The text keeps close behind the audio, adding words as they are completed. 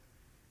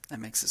That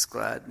makes us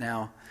glad.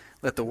 Now,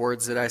 let the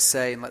words that I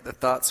say and let the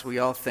thoughts we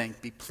all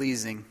think be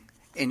pleasing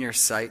in your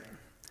sight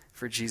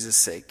for Jesus'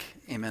 sake.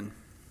 Amen.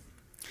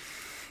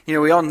 You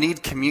know, we all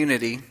need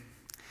community,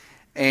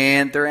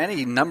 and there are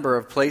any number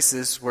of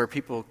places where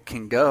people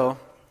can go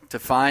to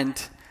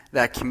find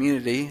that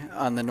community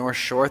on the North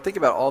Shore. Think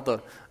about all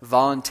the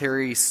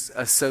voluntary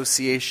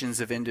associations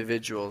of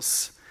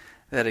individuals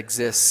that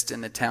exist in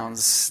the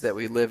towns that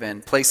we live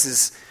in.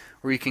 Places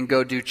where you can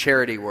go do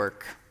charity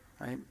work,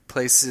 right?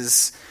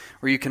 Places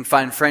where you can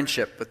find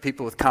friendship with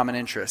people with common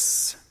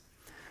interests.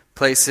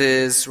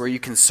 Places where you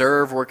can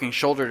serve working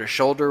shoulder to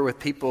shoulder with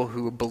people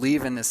who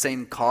believe in the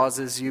same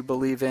causes you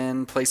believe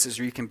in. Places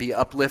where you can be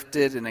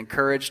uplifted and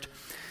encouraged.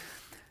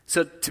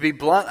 So to be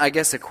blunt, I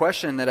guess a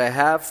question that I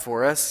have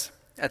for us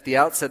at the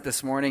outset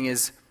this morning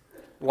is,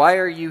 why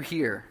are you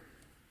here?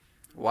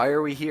 Why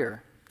are we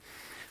here?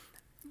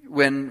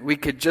 When we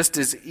could just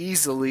as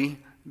easily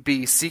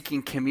be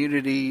seeking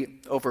community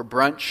over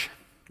brunch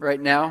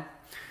right now,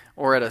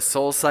 or at a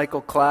Soul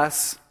Cycle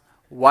class,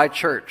 why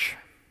church?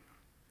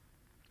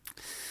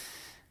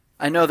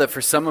 I know that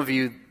for some of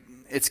you,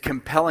 it's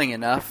compelling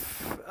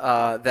enough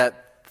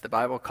that the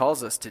Bible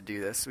calls us to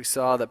do this. We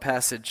saw the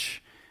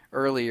passage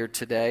earlier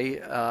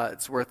today.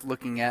 It's worth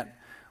looking at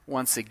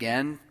once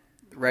again.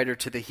 The writer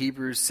to the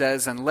Hebrews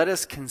says, "And let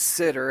us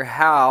consider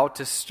how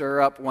to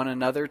stir up one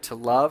another to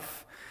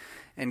love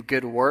and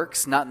good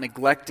works, not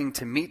neglecting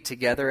to meet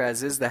together,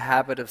 as is the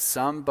habit of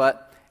some,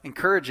 but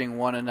encouraging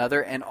one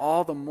another, and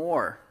all the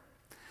more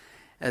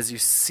as you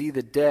see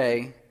the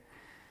day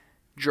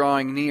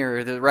drawing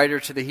near." The writer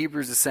to the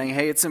Hebrews is saying,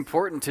 hey, it's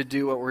important to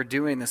do what we're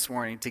doing this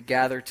morning, to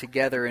gather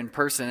together in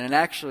person. And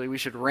actually, we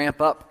should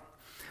ramp up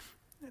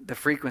the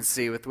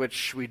frequency with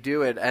which we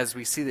do it as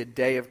we see the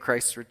day of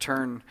Christ's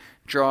return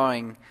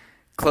drawing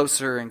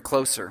closer and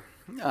closer.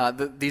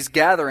 These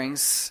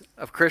gatherings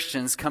of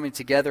Christians coming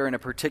together in a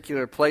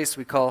particular place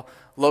we call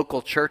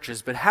local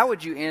churches. But how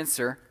would you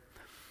answer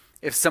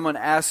if someone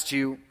asked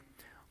you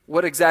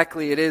what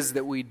exactly it is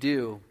that we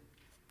do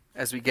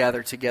as we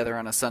gather together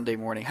on a Sunday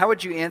morning? How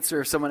would you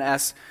answer if someone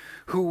asks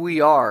who we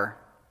are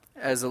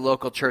as a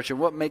local church and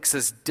what makes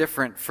us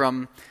different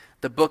from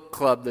the book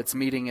club that's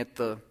meeting at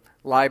the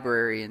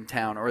library in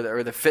town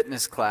or the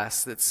fitness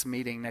class that's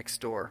meeting next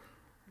door?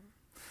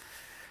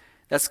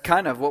 That's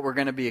kind of what we're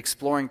going to be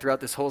exploring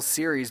throughout this whole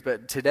series,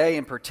 but today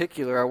in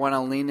particular, I want to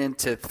lean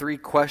into 3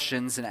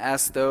 questions and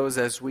ask those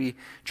as we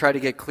try to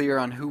get clear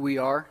on who we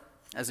are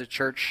as a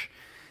church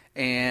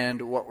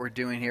and what we're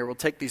doing here. We'll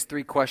take these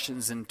 3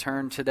 questions in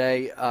turn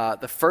today.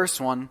 The first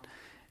one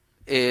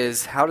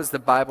is, how does the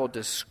Bible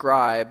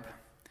describe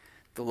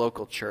the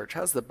local church?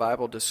 How does the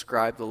Bible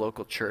describe the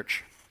local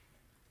church?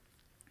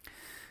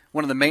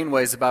 One of the main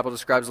ways the Bible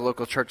describes the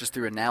local church is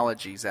through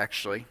analogies,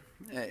 actually.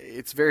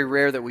 It's very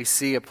rare that we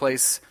see a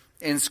place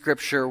in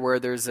Scripture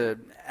where there's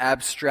an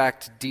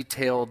abstract,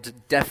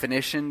 detailed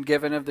definition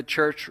given of the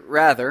church.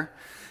 Rather,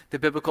 the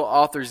biblical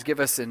authors give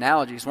us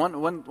analogies.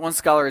 One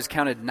scholar has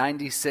counted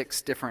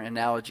 96 different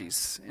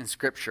analogies in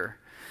Scripture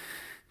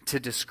to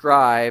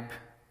describe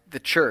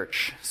the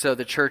church. So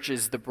the church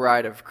is the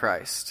bride of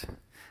Christ.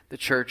 The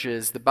church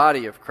is the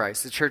body of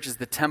Christ. The church is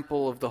the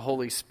temple of the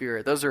Holy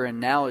Spirit. Those are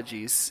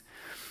analogies.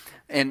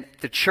 And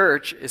the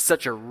church is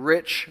such a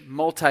rich,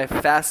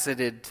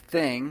 multifaceted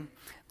thing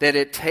that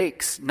it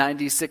takes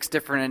 96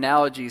 different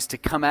analogies to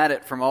come at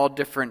it from all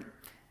different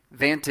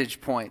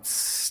vantage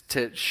points,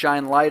 to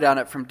shine light on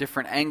it from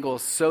different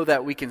angles so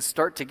that we can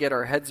start to get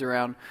our heads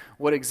around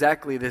what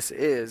exactly this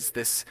is,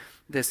 this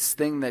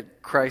thing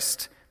that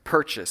Christ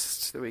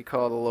purchased that we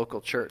call the local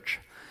church.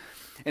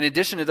 In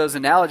addition to those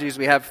analogies,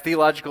 we have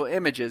theological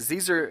images.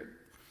 These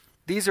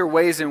are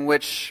ways in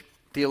which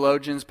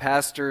theologians,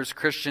 pastors,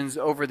 Christians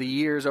over the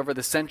years, over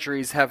the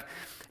centuries have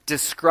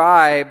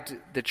described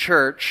the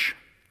church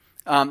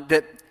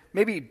that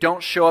maybe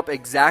don't show up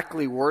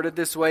exactly worded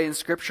this way in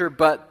Scripture,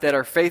 but that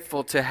are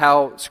faithful to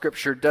how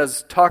Scripture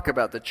does talk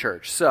about the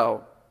church.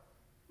 So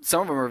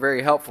some of them are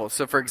very helpful.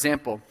 So for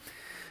example,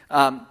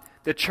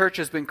 the church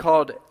has been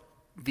called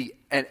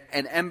an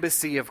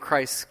embassy of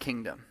Christ's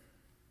kingdom.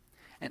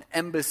 An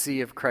embassy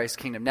of Christ's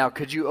kingdom. Now,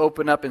 could you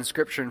open up in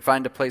Scripture and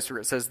find a place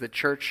where it says the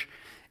church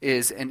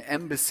is an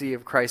embassy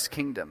of Christ's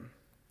kingdom?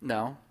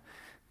 No.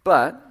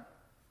 But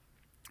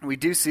we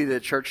do see that the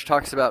church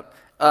talks about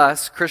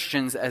us,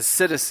 Christians, as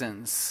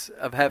citizens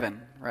of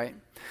heaven, right?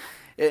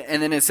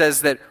 And then it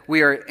says that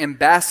we are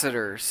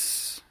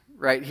ambassadors,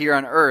 right, here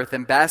on earth,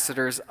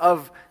 ambassadors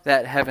of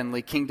that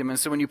heavenly kingdom. And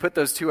so when you put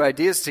those 2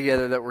 ideas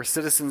together, that we're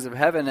citizens of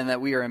heaven and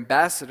that we are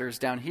ambassadors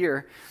down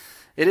here,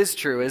 it is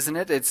true, isn't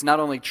it? It's not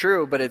only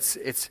true, but it's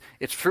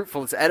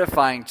fruitful, it's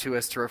edifying to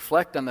us to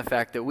reflect on the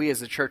fact that we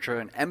as a church are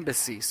an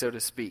embassy, so to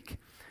speak,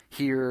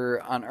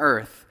 here on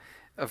earth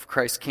of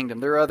Christ's kingdom.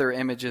 There are other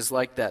images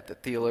like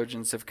that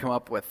theologians have come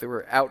up with. There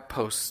were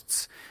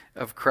outposts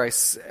of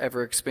Christ's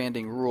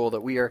ever-expanding rule,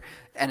 that we are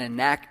an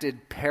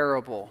enacted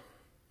parable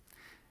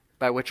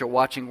by which a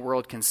watching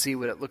world can see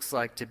what it looks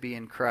like to be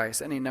in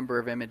Christ. Any number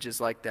of images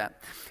like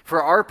that.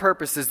 For our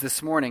purposes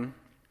this morning,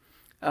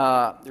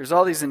 There's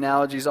all these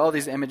analogies, all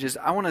these images.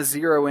 I want to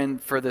zero in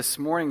for this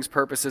morning's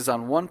purposes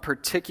on one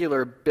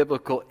particular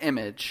biblical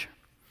image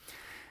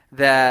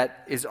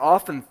that is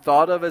often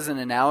thought of as an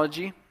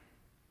analogy,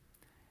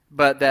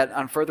 but that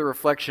on further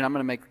reflection, I'm going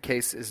to make the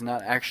case is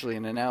not actually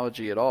an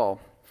analogy at all.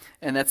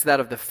 And that's that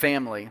of the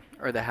family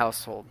or the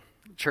household.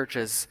 Church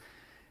as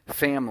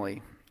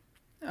family.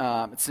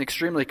 It's an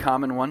extremely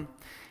common one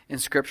in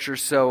Scripture.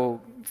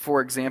 So,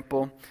 for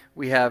example,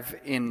 we have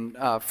in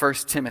 1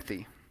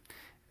 Timothy.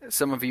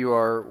 Some of you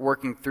are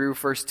working through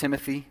 1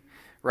 Timothy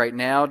right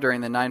now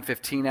during the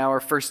 9:15 hour.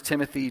 1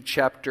 Timothy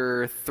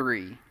chapter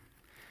 3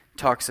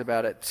 talks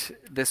about it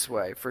this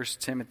way. 1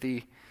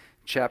 Timothy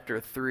chapter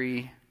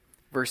 3,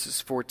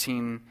 verses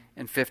 14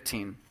 and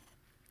 15.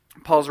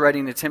 Paul's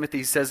writing to Timothy.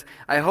 He says,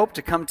 I hope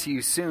to come to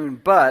you soon,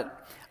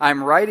 but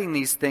I'm writing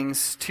these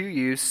things to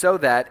you so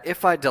that,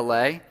 if I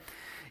delay,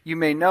 you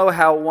may know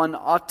how one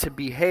ought to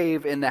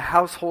behave in the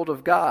household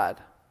of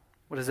God.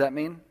 What does that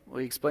mean? Well,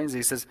 he explains it.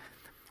 He says,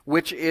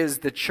 which is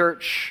the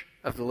church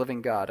of the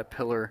living God, a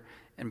pillar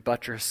and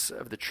buttress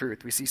of the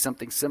truth. We see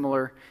something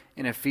similar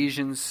in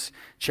Ephesians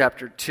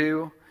chapter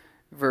 2,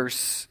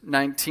 verse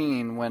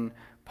 19, when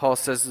Paul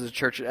says to the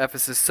church at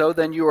Ephesus, so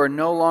then you are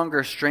no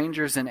longer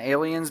strangers and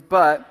aliens,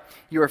 but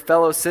you are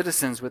fellow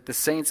citizens with the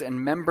saints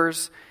and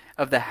members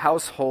of the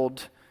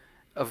household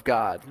of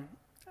God.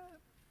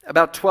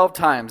 About 12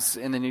 times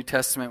in the New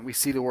Testament, we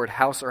see the word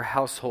house or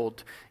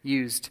household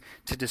used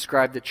to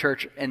describe the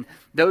church. And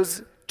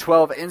those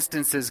 12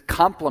 instances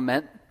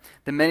complement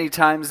the many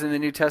times in the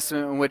New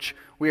Testament in which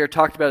we are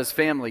talked about as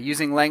family,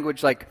 using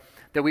language like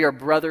that we are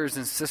brothers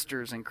and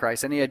sisters in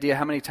Christ. Any idea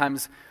how many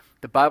times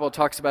the Bible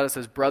talks about us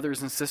as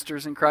brothers and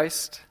sisters in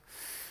Christ?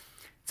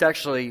 It's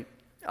actually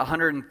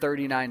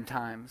 139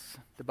 times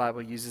the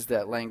Bible uses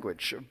that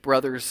language,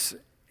 brothers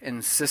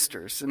and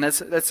sisters. And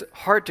that's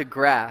hard to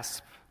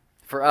grasp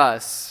for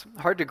us,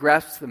 hard to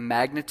grasp the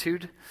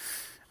magnitude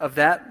of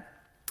that,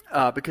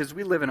 because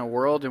we live in a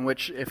world in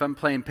which if I'm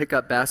playing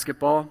pickup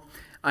basketball,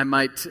 I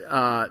might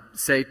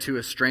say to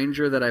a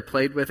stranger that I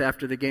played with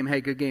after the game,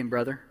 hey, good game,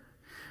 brother.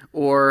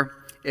 Or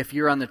if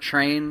you're on the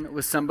train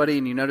with somebody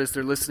and you notice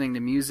they're listening to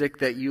music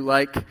that you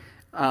like,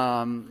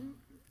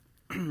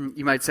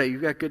 you might say,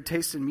 you've got good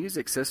taste in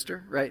music,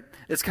 sister, right?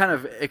 It's kind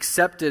of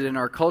accepted in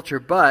our culture,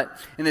 but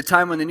in the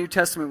time when the New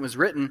Testament was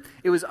written,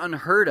 it was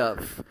unheard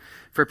of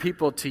for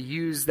people to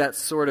use that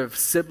sort of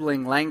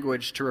sibling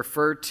language to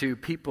refer to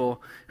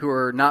people who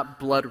are not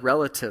blood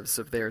relatives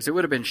of theirs. It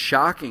would have been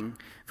shocking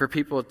for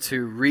people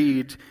to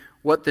read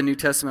what the New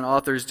Testament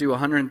authors do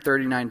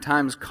 139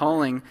 times,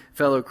 calling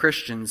fellow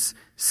Christians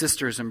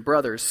sisters and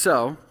brothers.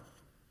 So,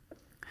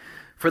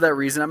 for that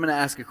reason, I'm going to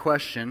ask a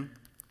question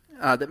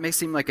that may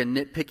seem like a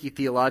nitpicky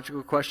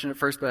theological question at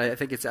first, but I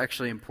think it's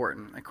actually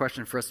important, a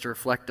question for us to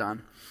reflect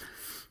on.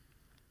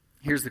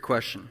 Here's the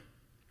question.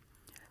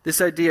 This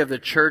idea of the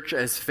church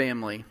as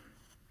family,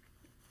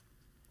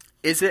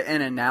 is it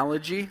an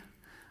analogy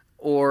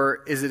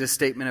or is it a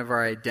statement of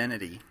our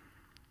identity?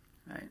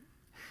 Right?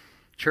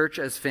 Church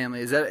as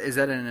family, is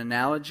that an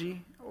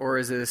analogy or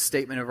is it a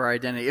statement of our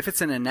identity? If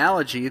it's an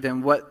analogy,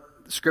 then what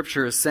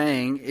Scripture is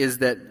saying is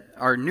that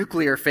our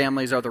nuclear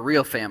families are the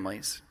real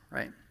families,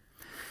 right?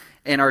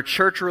 And our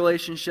church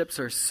relationships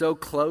are so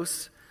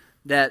close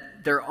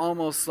that they're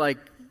almost like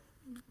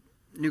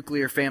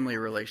nuclear family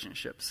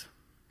relationships.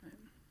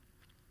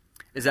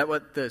 Is that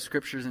what the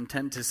Scriptures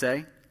intend to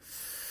say?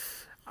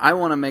 I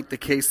want to make the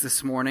case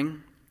this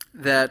morning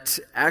that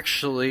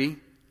actually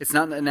it's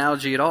not an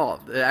analogy at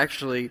all.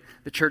 Actually,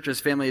 the church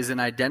as family is an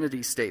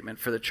identity statement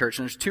for the church.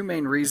 And there's two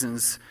main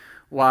reasons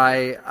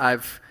why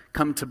I've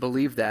come to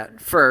believe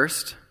that.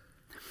 First,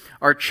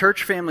 our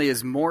church family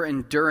is more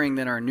enduring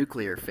than our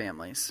nuclear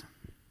families.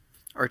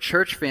 Our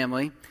church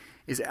family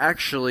is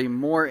actually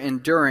more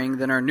enduring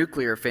than our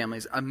nuclear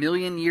families.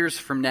 1,000,000 years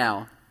from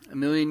now,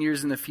 1,000,000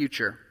 years in the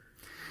future,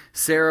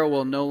 Sarah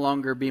will no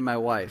longer be my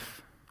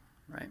wife,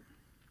 right?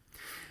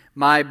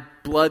 My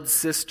blood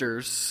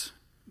sisters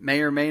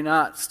may or may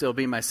not still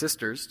be my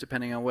sisters,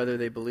 depending on whether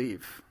they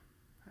believe.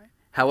 Right?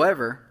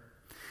 However,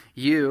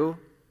 you,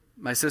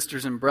 my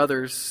sisters and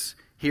brothers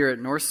here at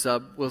North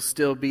Sub, will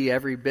still be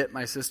every bit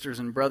my sisters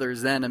and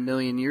brothers then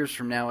 1,000,000 years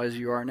from now as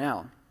you are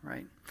now,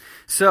 right?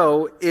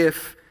 So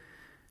if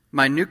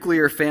my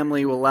nuclear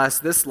family will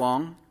last this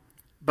long,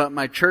 but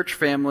my church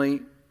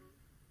family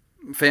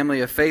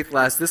of faith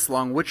lasts this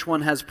long, which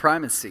one has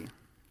primacy?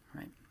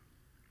 Right?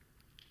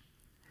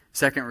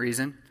 Second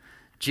reason,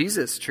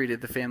 Jesus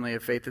treated the family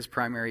of faith as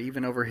primary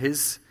even over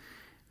his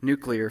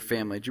nuclear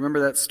family. Do you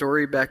remember that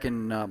story back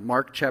in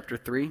Mark chapter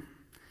 3?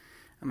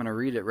 I'm going to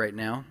read it right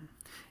now.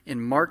 In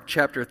Mark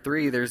chapter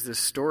 3, there's this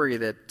story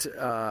that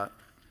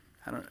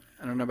I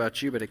don't know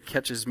about you, but it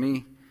catches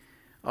me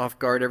off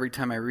guard every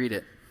time I read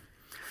it.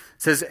 It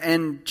says,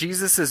 and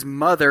Jesus'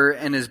 mother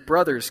and his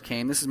brothers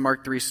came. This is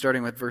Mark 3,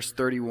 starting with verse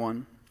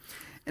 31.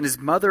 And his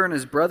mother and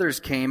his brothers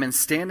came, and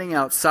standing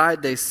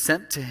outside, they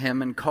sent to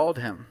him and called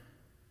him.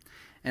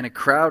 And a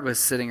crowd was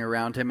sitting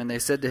around him, and they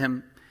said to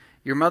him,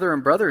 your mother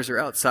and brothers are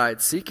outside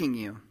seeking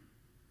you.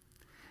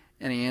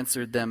 And he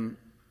answered them,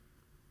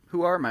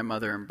 "Who are my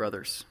mother and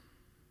brothers?"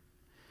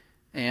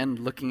 And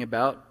looking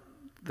about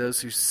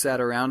those who sat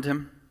around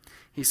him,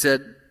 he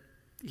said,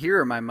 "Here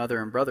are my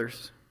mother and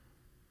brothers.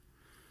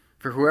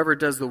 For whoever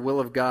does the will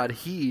of God,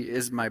 he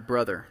is my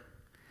brother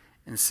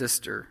and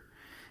sister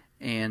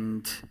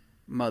and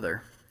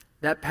mother."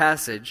 That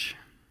passage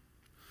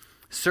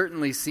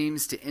certainly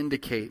seems to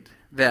indicate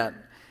that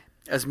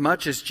as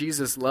much as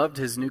Jesus loved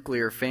his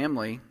nuclear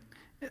family,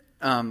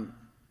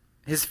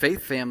 his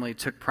faith family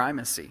took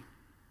primacy,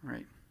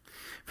 right?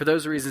 For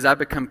those reasons, I've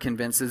become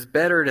convinced it's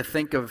better to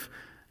think of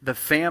the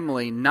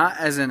family not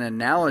as an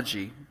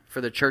analogy for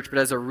the church, but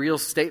as a real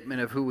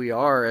statement of who we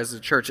are as a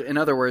church. In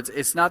other words,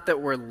 it's not that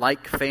we're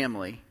like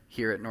family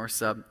here at North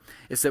Sub.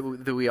 It's that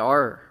we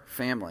are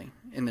family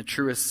in the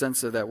truest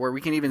sense of that word.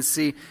 We can even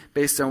see,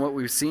 based on what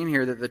we've seen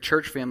here, that the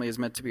church family is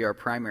meant to be our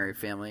primary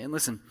family. And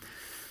listen,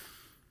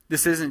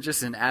 this isn't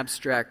just an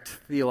abstract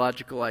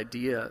theological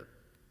idea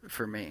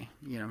for me,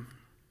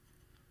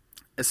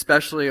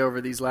 Especially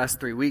over these last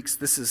 3 weeks,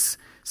 this is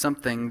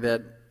something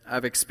that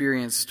I've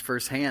experienced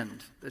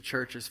firsthand, the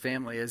church as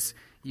family, as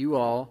you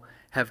all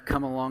have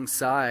come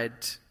alongside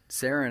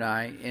Sarah and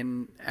I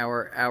in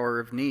our hour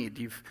of need.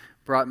 You've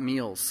brought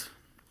meals.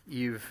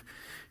 You've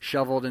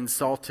shoveled and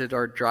salted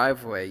our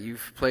driveway.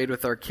 You've played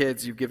with our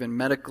kids. You've given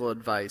medical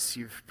advice.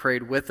 You've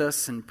prayed with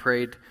us and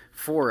prayed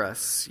for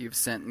us. You've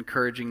sent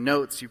encouraging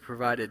notes. You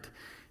provided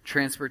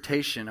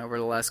transportation over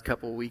the last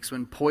couple of weeks.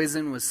 When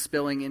poison was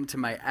spilling into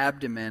my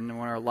abdomen and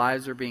when our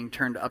lives were being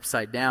turned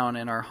upside down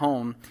in our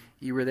home,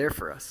 you were there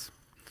for us.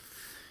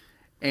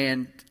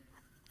 And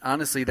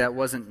honestly, that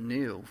wasn't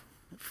new.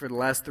 For the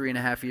last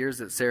 3.5 years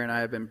that Sarah and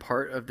I have been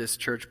part of this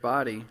church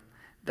body,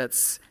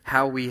 that's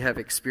how we have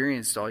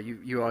experienced all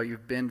you all.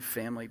 You've been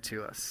family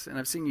to us. And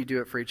I've seen you do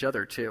it for each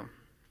other too.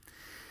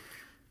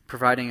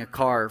 Providing a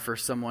car for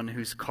someone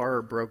whose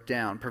car broke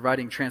down.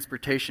 Providing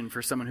transportation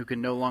for someone who can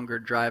no longer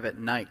drive at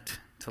night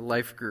to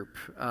Life Group.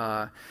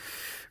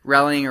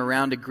 Rallying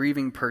around a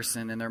grieving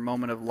person in their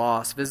moment of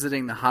loss.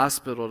 Visiting the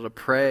hospital to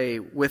pray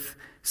with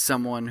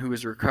someone who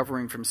is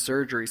recovering from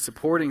surgery.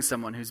 Supporting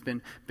someone who's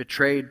been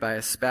betrayed by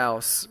a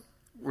spouse.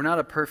 We're not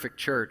a perfect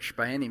church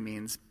by any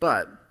means,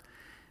 but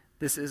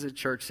this is a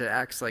church that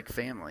acts like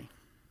family.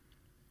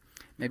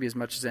 Maybe as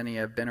much as any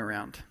I've been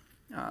around.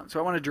 So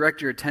I want to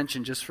direct your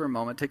attention just for a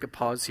moment, take a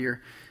pause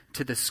here,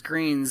 to the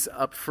screens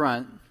up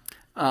front.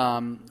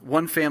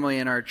 One family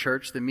in our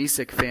church, the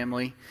Misek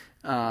family,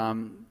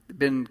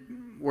 been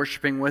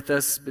worshiping with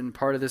us, been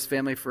part of this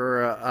family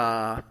for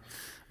a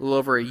little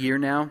over a year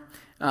now.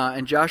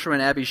 And Joshua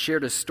and Abby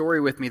shared a story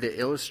with me that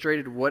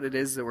illustrated what it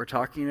is that we're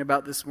talking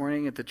about this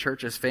morning at the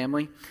church as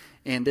family.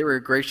 And they were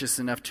gracious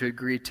enough to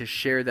agree to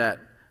share that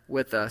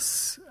with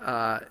us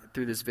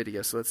through this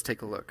video. So let's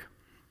take a look.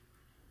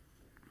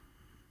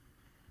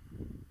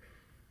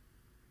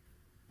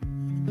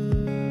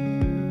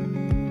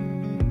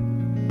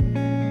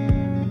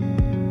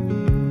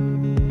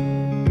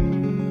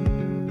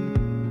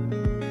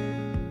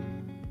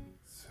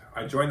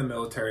 I joined the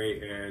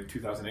military in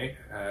 2008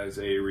 as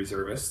a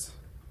reservist,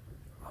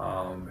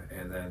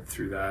 and then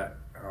through that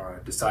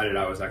decided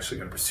I was actually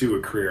going to pursue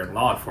a career in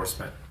law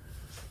enforcement.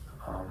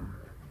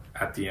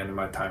 At the end of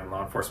my time in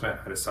law enforcement,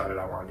 I decided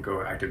I wanted to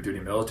go active duty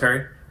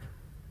military,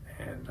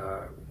 and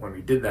when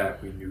we did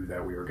that, we knew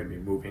that we were going to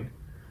be moving,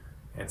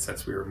 and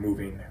since we were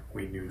moving,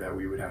 we knew that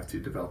we would have to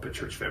develop a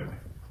church family.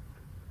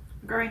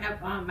 Growing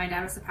up, my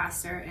dad was a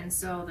pastor, and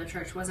so the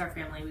church was our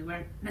family. We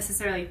weren't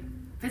necessarily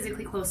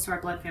physically close to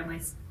our blood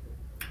families,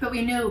 but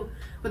we knew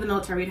with the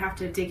military we'd have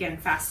to dig in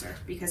faster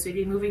because we'd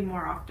be moving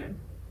more often.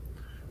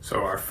 So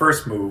our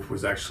first move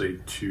was actually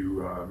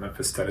to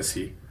Memphis,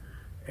 Tennessee,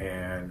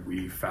 and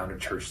we found a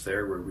church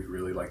there where we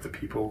really liked the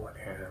people,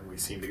 and we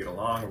seemed to get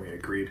along, and we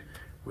agreed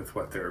with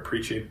what they were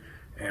preaching,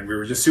 and we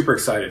were just super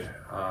excited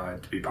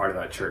to be part of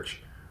that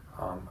church.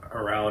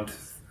 Around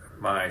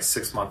my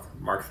 6-month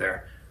mark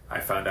there, I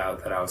found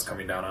out that I was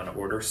coming down on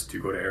orders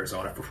to go to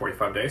Arizona for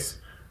 45 days.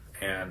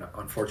 And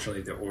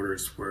unfortunately, the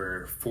orders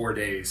were 4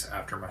 days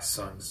after my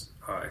son's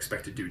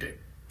expected due date.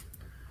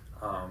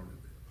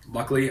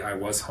 Luckily, I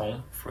was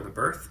home for the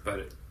birth,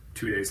 but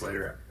 2 days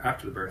later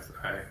after the birth,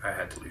 I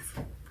had to leave.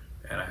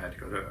 And I had to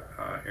go to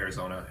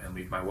Arizona and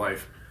leave my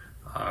wife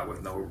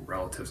with no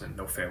relatives and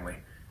no family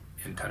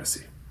in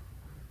Tennessee.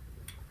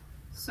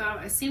 So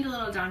it seemed a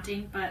little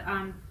daunting, but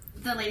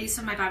the ladies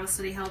from my Bible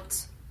study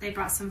helped. They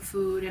brought some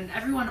food, and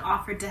everyone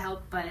offered to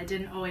help, but it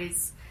didn't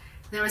always...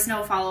 There was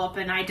no follow-up,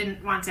 and I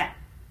didn't want to...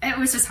 It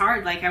was just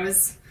hard. Like, I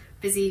was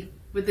busy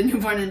with the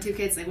newborn and 2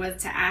 kids. I wanted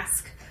to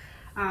ask.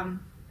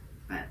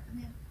 But,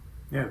 yeah.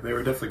 Yeah, they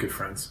were definitely good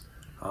friends.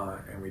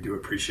 And we do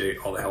appreciate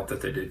all the help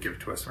that they did give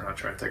to us. We're not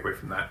trying to take away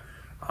from that.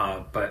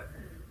 But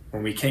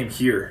when we came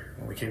here,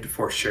 when we came to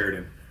Fort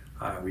Sheridan,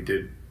 we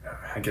did,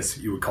 I guess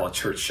you would call it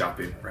church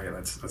shopping, right?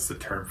 That's the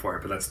term for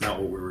it. But that's not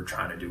what we were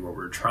trying to do. What we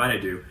were trying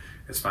to do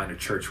is find a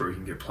church where we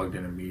can get plugged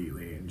in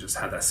immediately and just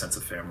have that sense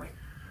of family.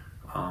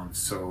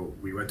 So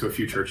we went to a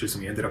few churches,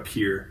 and we ended up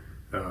here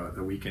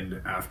the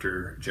weekend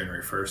after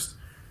January 1st.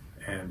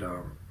 And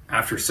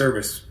after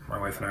service, my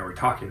wife and I were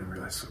talking and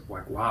realized,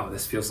 like, wow,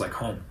 this feels like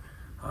home.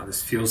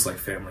 This feels like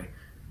family.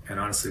 And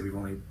honestly, we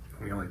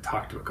only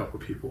talked to a couple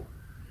of people,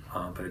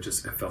 but it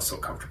felt so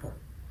comfortable.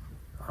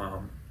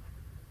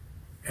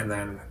 And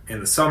then in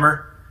the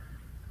summer,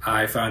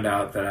 I found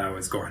out that I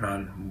was going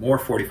on more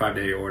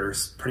 45-day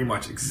orders, pretty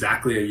much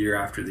exactly a year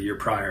after the year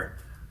prior,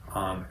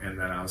 and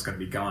that I was going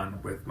to be gone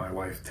with my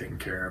wife taking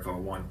care of a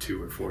 1,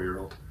 2, and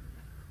 4-year-old.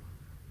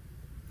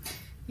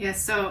 Yeah,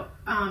 so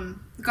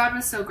God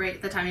was so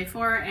great the time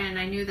before, and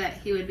I knew that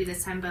he would be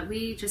this time, but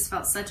we just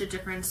felt such a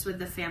difference with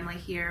the family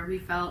here. We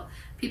felt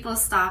people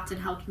stopped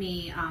and helped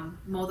me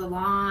mow the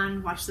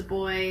lawn, watch the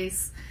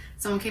boys.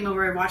 Someone came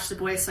over and watched the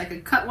boys so I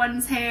could cut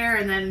one's hair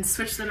and then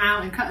switch them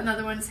out and cut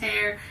another one's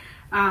hair.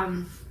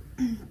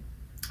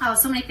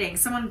 So many things.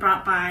 Someone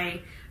brought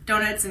by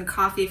donuts and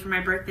coffee for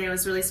my birthday. It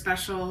was really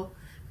special,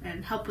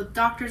 and helped with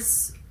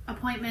doctor's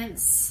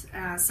appointments.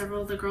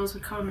 Several of the girls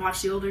would come and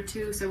watch the older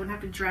two, so I wouldn't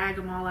have to drag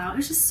them all out. It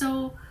was just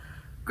so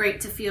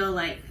great to feel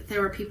like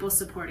there were people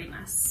supporting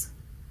us.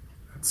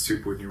 That's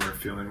super when you weren't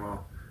feeling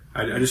well.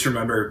 I just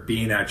remember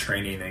being at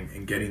training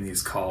and getting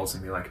these calls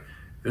and be like,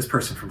 this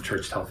person from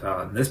church helped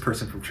out and this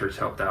person from church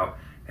helped out.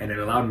 And it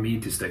allowed me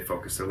to stay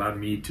focused. It allowed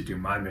me to do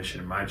my mission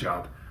and my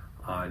job,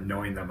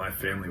 knowing that my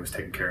family was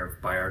taken care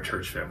of by our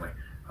church family,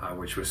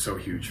 which was so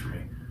huge for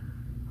me.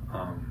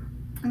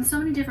 And so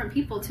many different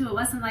people too. It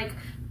wasn't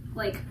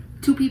like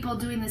two people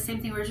doing the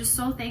same thing. We were just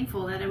so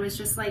thankful that it was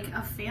just like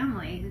a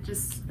family. It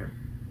just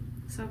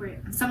so great.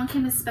 Someone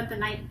came and spent the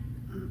night.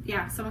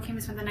 Someone came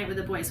and spent the night with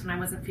the boys when I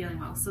wasn't feeling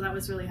well. So that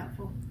was really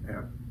helpful.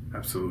 Yeah,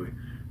 absolutely.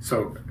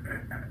 So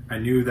I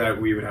knew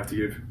that we would have to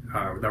give,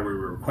 that we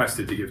were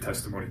requested to give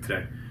testimony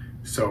today.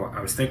 So I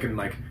was thinking,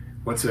 like,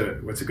 what's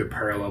a good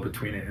parallel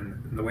between it?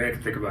 And the way I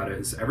can think about it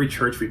is every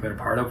church we've been a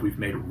part of, we've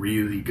made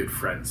really good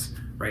friends,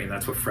 right? And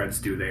that's what friends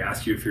do. They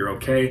ask you if you're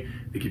okay.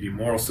 They give you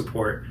moral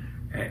support,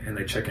 and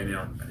they check in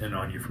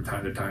on you from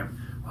time to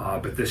time.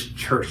 But this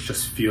church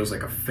just feels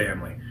like a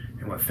family.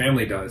 And what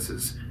family does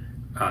is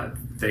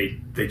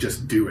they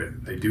just do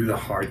it. They do the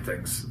hard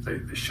things. They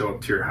show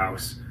up to your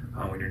house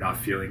when you're not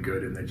feeling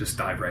good, and they just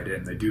dive right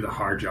in. They do the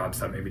hard jobs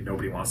that maybe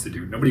nobody wants to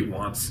do. Nobody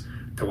wants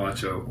to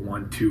watch a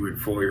 1, 2, and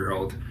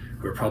 4-year-old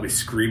who are probably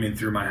screaming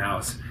through my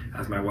house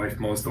as my wife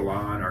mows the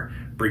lawn, or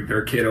bring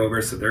their kid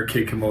over so their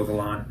kid can mow the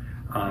lawn.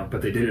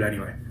 But they did it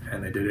anyway,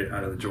 and they did it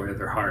out of the joy of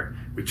their heart.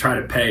 We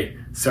tried to pay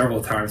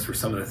several times for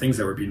some of the things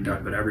that were being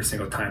done, but every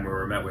single time we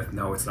were met with,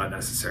 no, it's not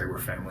necessary, we're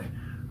family.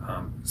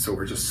 So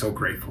we're just so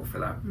grateful for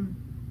that.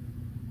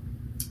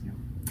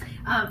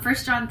 1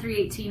 John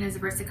 3:18 is a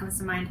verse that comes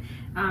to mind.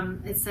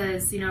 It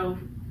says,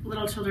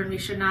 little children, we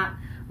should not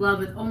love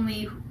with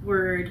only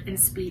word and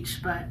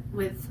speech, but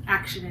with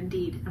action and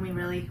deed. And we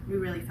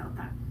really felt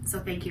that. So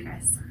thank you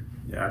guys.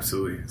 Yeah,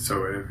 absolutely.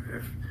 So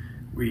if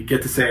we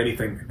get to say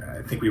anything,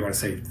 I think we want to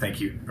say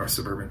thank you, North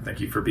Suburban. Thank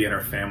you for being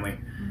our family,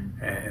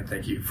 and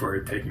thank you for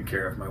taking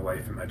care of my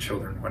wife and my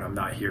children when I'm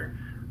not here.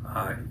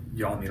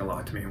 Y'all mean a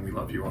lot to me, and we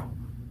love you all.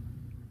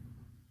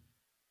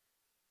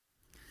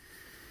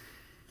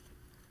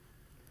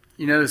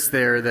 You notice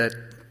there that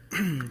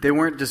they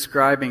weren't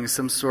describing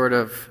some sort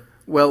of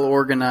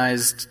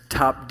well-organized,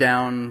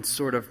 top-down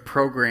sort of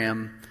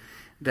program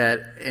that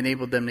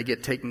enabled them to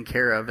get taken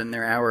care of in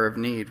their hour of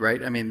need,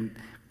 right? I mean,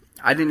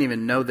 I didn't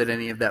even know that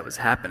any of that was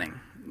happening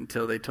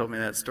until they told me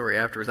that story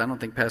afterwards. I don't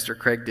think Pastor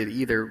Craig did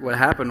either. What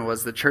happened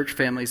was the church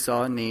family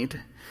saw a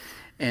need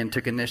and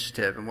took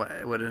initiative, and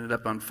what ended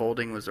up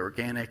unfolding was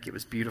organic. It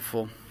was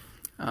beautiful,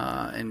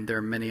 and there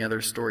are many other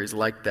stories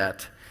like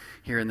that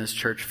here in this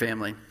church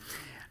family.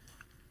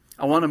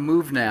 I want to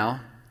move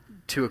now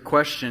to a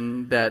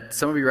question that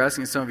some of you are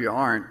asking, some of you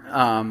aren't,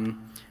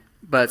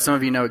 but some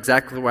of you know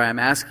exactly why I'm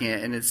asking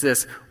it, and it's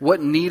this: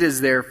 what need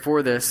is there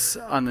for this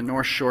on the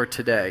North Shore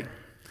today?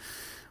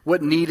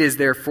 What need is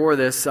there for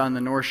this on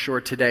the North Shore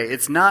today?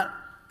 It's not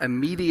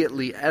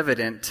immediately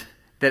evident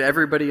that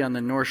everybody on the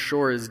North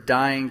Shore is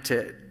dying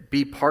to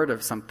be part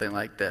of something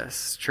like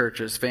this,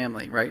 church's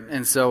family, right?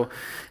 And so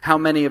how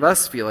many of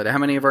us feel it? How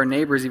many of our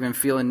neighbors even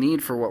feel a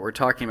need for what we're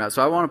talking about?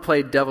 So I want to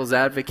play devil's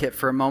advocate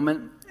for a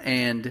moment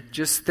and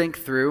just think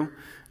through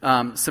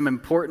some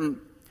important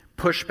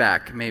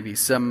pushback, maybe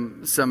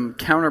some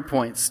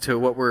counterpoints to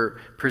what we're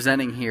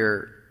presenting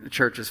here, the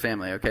church's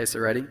family. Okay, so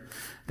ready?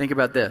 Think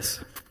about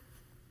this.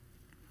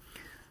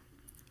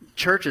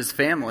 Church's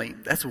family,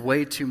 that's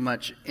way too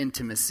much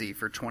intimacy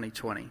for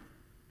 2020.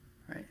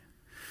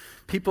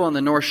 People on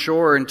the North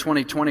Shore in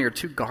 2020 are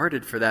too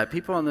guarded for that.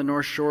 People on the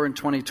North Shore in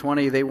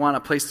 2020, they want a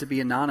place to be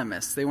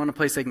anonymous. They want a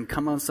place they can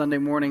come on Sunday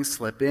morning,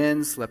 slip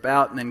in, slip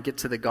out, and then get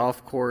to the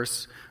golf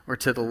course or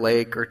to the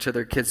lake or to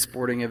their kids'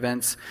 sporting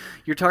events.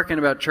 You're talking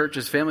about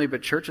church's family,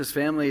 but church's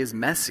family is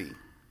messy,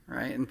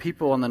 right? And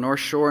people on the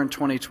North Shore in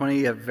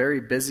 2020 have very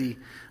busy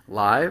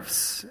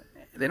lives.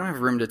 They don't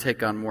have room to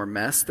take on more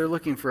mess. They're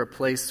looking for a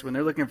place, when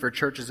they're looking for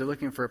churches, they're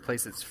looking for a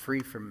place that's free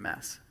from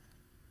mess.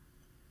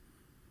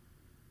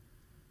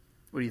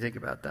 What do you think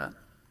about that?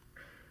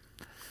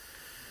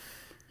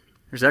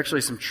 There's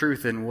actually some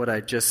truth in what I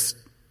just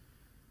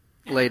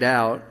laid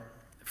out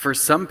For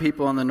some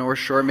people on the North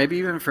Shore, maybe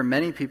even for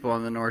many people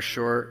on the North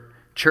Shore,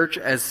 church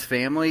as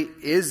family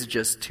is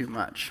just too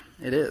much.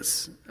 It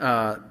is.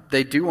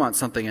 They do want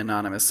something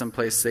anonymous,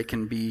 someplace they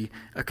can be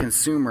a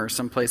consumer,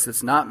 someplace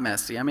that's not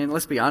messy. I mean,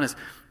 let's be honest,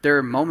 there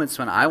are moments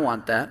when I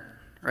want that,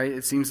 right?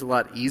 It seems a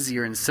lot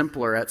easier and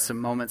simpler at some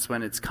moments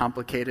when it's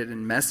complicated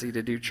and messy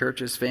to do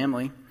church as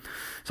family.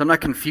 So I'm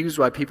not confused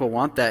why people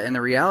want that. And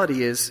the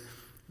reality is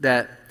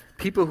that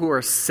people who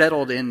are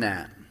settled in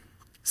that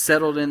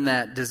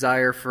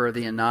desire for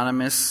the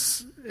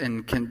anonymous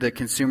and the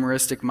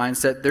consumeristic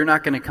mindset, they're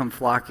not going to come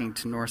flocking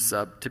to North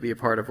Sub to be a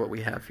part of what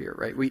we have here,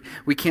 right?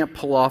 We can't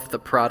pull off the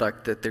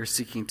product that they're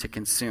seeking to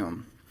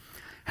consume.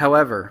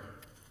 However,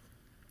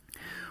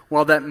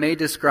 while that may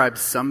describe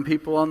some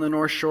people on the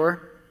North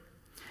Shore,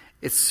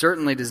 it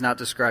certainly does not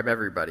describe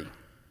everybody.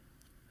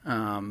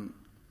 In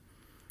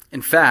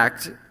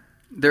fact,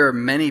 there are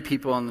many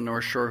people on the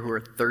North Shore who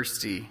are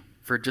thirsty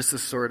for just the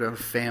sort of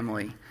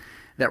family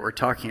that we're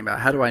talking about.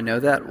 How do I know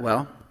that?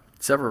 Well,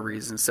 several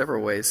reasons,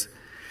 several ways.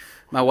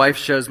 My wife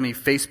shows me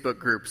Facebook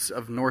groups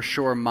of North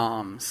Shore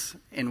moms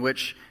in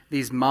which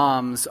these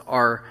moms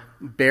are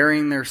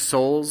bearing their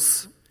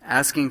souls,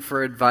 asking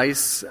for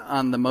advice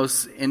on the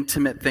most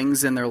intimate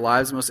things in their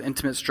lives, most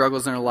intimate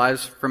struggles in their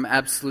lives from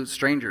absolute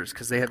strangers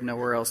because they have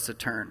nowhere else to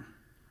turn.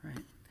 Right?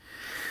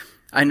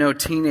 I know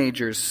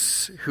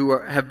teenagers who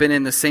have been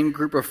in the same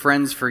group of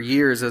friends for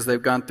years as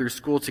they've gone through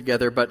school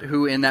together, but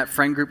who in that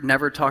friend group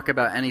never talk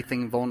about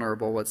anything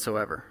vulnerable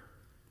whatsoever.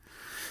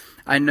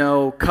 I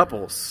know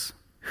couples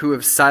who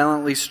have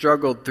silently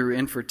struggled through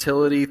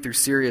infertility, through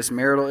serious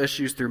marital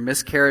issues, through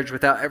miscarriage,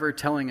 without ever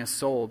telling a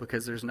soul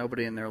because there's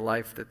nobody in their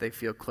life that they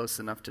feel close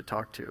enough to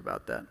talk to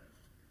about that.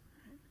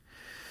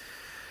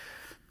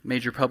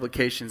 Major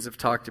publications have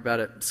talked about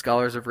it.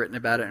 Scholars have written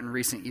about it in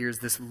recent years,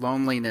 this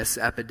loneliness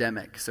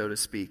epidemic, so to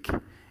speak,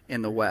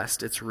 in the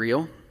West. It's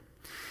real.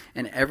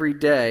 And every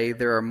day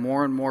there are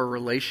more and more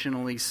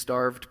relationally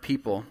starved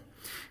people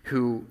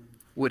who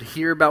would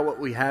hear about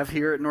what we have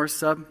here at North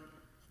Sub,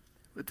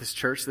 with this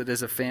church that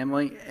is a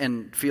family,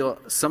 and feel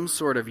some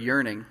sort of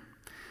yearning,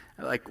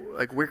 like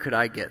where could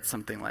I get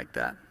something like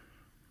that?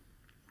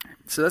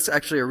 So that's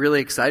actually a really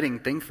exciting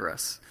thing for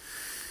us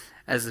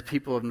as the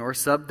people of North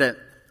Sub, that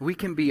we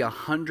can be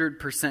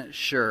 100%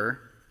 sure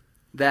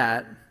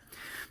that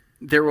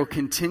there will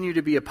continue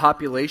to be a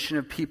population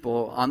of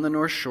people on the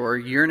North Shore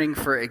yearning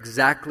for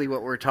exactly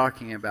what we're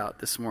talking about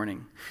this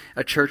morning,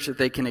 a church that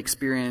they can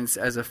experience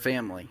as a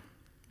family.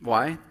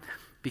 Why?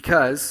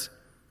 Because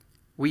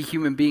we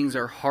human beings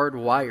are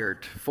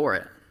hardwired for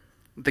it.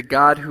 The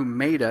God who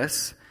made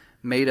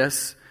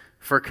us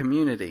for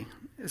community,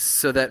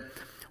 so that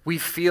we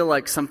feel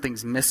like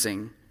something's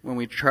missing when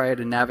we try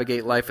to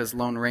navigate life as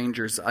lone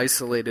rangers,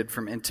 isolated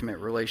from intimate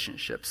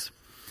relationships.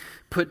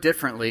 Put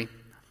differently,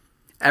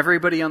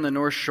 everybody on the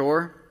North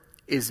Shore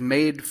is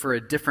made for a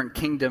different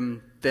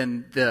kingdom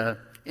than the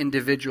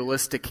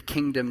individualistic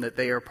kingdom that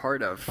they are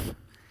part of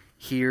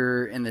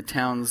here in the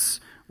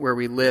towns where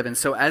we live. And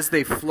so as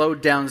they flow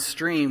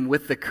downstream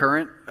with the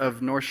current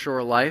of North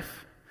Shore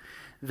life,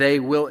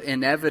 they will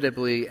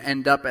inevitably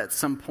end up at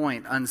some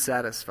point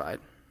unsatisfied.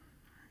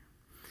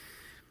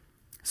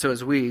 So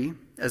as we,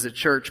 as a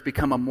church,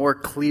 become a more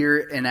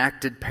clear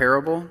enacted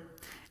parable,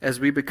 as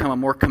we become a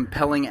more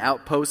compelling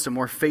outpost, a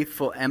more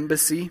faithful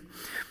embassy,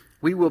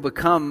 we will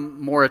become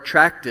more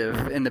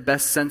attractive in the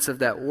best sense of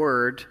that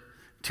word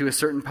to a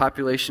certain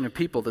population of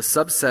people, the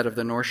subset of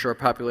the North Shore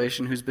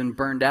population who's been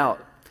burned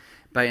out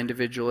by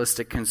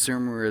individualistic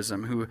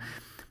consumerism, who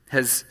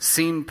has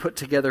seen put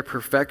together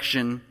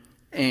perfection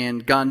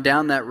and gone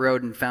down that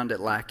road and found it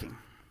lacking.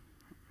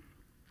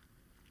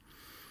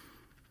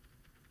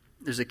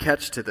 There's a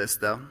catch to this,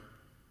 though,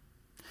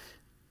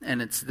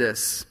 and it's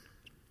this.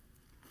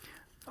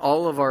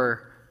 All of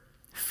our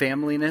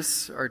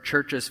familyness, our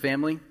church as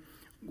family,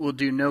 will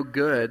do no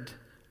good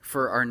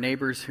for our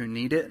neighbors who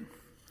need it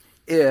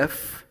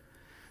if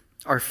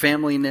our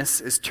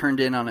familyness is turned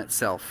in on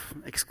itself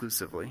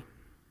exclusively.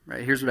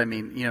 Right? Here's what I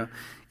mean. You know,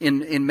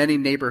 in many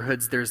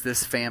neighborhoods, there's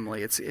this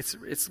family.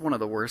 It's one of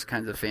the worst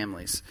kinds of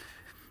families.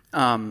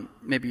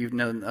 Maybe you've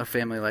known a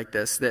family like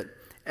this, that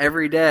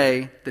every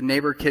day the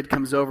neighbor kid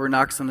comes over,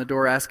 knocks on the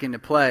door asking to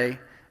play,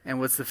 and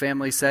what's the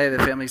family say? The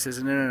family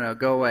says, no,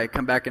 go away,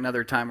 come back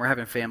another time, we're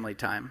having family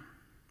time.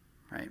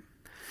 Right?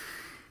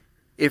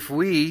 If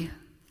we,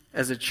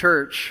 as a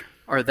church,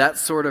 are that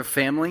sort of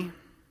family,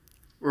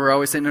 we're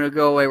always saying, no,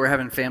 go away, we're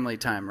having family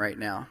time right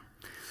now.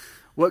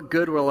 What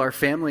good will our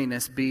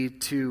familyness be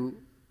to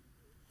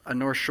a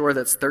North Shore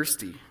that's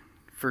thirsty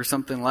for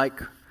something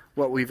like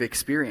what we've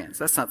experienced?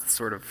 That's not the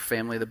sort of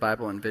family the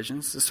Bible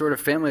envisions. The sort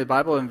of family the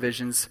Bible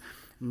envisions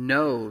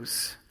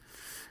knows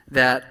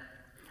that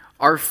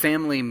our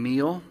family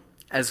meal,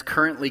 as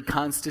currently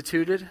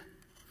constituted,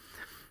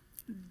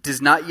 does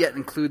not yet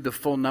include the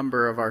full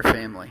number of our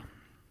family.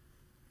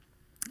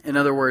 In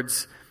other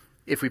words,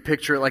 if we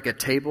picture it like a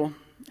table,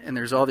 and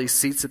there's all these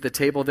seats at the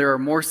table. There are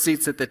more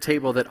seats at the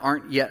table that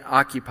aren't yet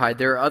occupied.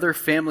 There are other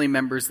family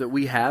members that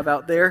we have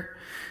out there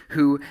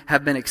who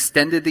have been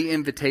extended the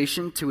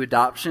invitation to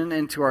adoption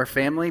into our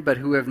family, but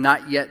who have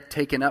not yet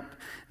taken up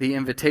the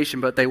invitation,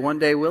 but they one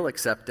day will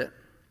accept it.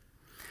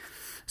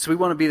 So we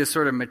want to be the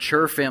sort of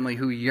mature family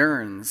who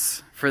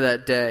yearns for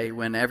that day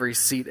when every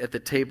seat at the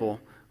table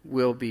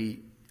will be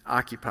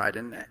occupied.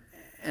 And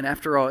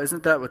after all,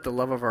 isn't that what the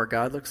love of our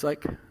God looks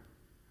like?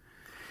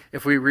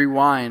 If we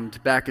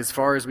rewind back as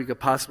far as we could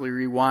possibly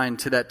rewind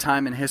to that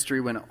time in history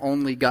when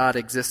only God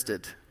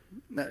existed.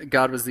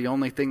 God was the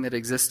only thing that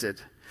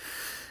existed.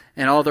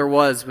 And all there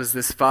was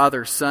this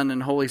Father, Son,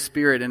 and Holy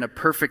Spirit in a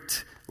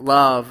perfect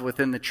love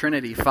within the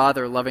Trinity.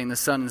 Father loving the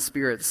Son and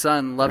Spirit.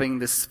 Son loving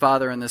this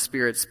Father and the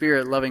Spirit.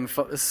 Spirit loving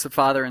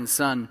Father and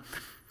Son.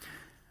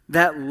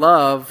 That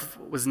love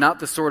was not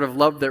the sort of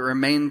love that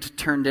remained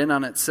turned in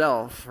on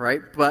itself,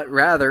 right? But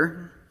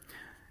rather,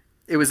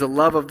 it was a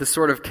love of the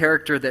sort of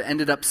character that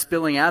ended up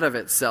spilling out of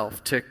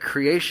itself to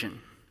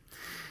creation.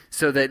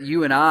 So that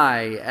you and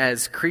I,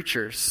 as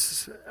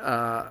creatures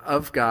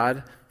of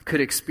God,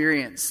 could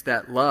experience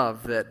that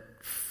love that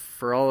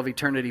for all of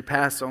eternity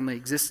past only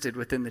existed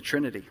within the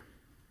Trinity.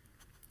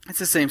 It's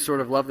the same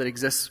sort of love that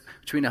exists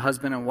between a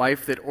husband and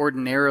wife that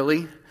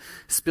ordinarily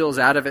spills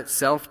out of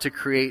itself to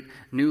create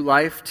new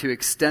life, to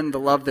extend the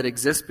love that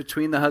exists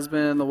between the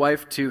husband and the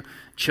wife to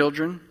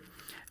children,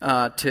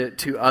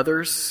 to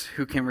others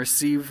who can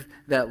receive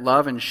that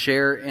love and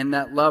share in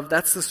that love.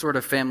 That's the sort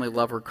of family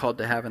love we're called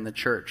to have in the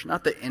church.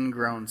 Not the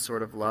ingrown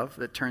sort of love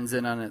that turns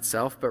in on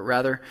itself, but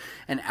rather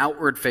an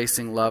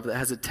outward-facing love that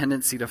has a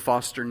tendency to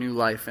foster new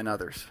life in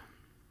others.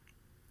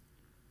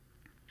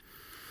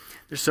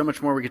 There's so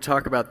much more we could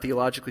talk about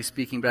theologically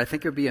speaking, but I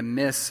think it would be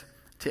amiss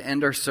to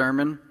end our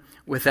sermon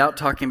without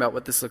talking about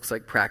what this looks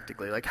like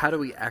practically. Like, how do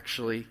we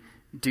actually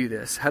do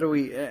this? How do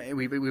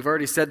we've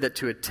already said that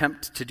to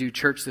attempt to do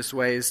church this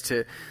way is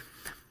to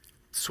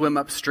swim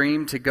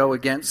upstream, to go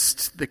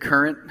against the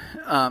current.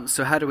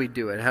 So how do we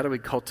do it? How do we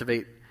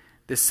cultivate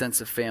this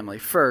sense of family?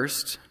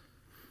 First,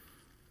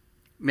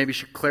 maybe you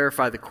should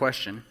clarify the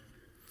question.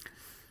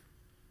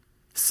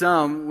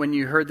 Some, when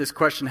you heard this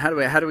question, how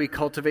do we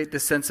cultivate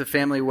this sense of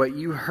family? What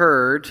you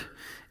heard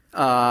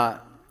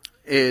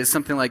is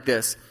something like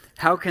this.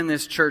 How can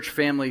this church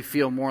family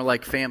feel more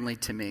like family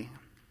to me?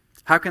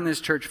 How can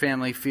this church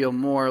family feel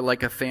more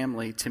like a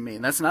family to me?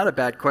 And that's not a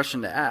bad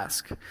question to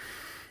ask.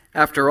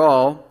 After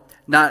all,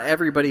 not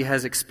everybody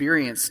has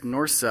experienced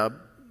North Sub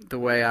the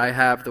way I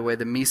have, the way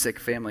the Mesick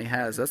family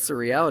has. That's the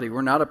reality.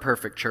 We're not a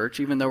perfect church.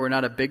 Even though we're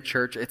not a big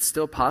church, it's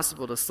still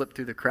possible to slip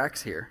through the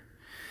cracks here.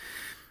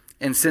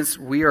 And since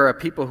we are a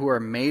people who are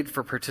made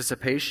for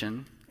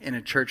participation in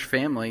a church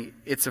family,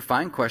 it's a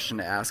fine question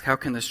to ask. How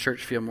can this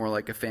church feel more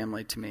like a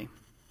family to me?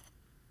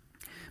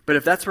 But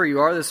if that's where you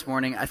are this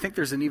morning, I think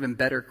there's an even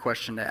better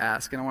question to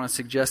ask. And I want to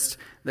suggest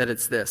that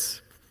it's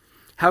this.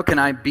 How can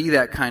I be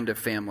that kind of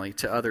family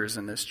to others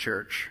in this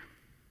church?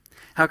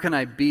 How can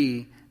I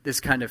be this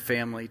kind of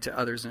family to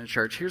others in the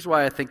church? Here's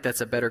why I think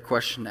that's a better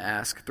question to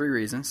ask. 3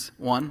 reasons.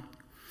 1,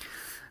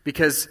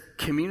 because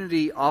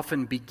community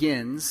often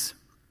begins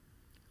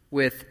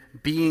with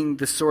being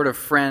the sort of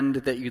friend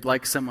that you'd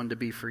like someone to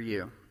be for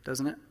you,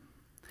 doesn't it?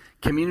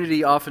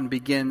 Community often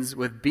begins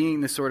with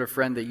being the sort of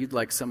friend that you'd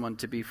like someone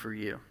to be for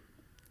you.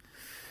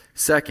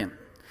 Second,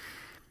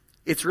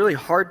 it's really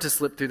hard to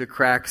slip through the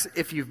cracks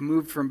if you've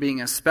moved from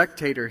being a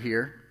spectator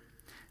here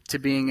to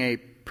being a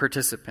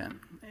participant.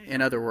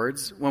 In other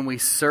words, when we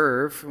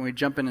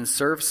jump in and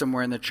serve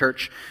somewhere in the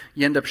church,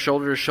 you end up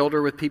shoulder to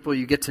shoulder with people.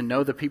 You get to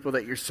know the people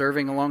that you're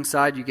serving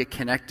alongside. You get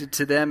connected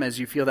to them as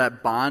you feel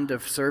that bond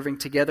of serving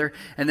together.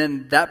 And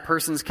then that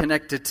person's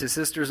connected to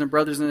sisters and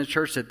brothers in the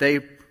church that they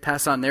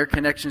pass on their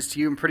connections to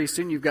you. And pretty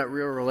soon you've got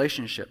real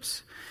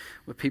relationships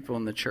with people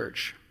in the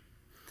church.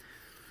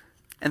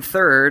 And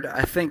third,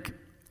 I think,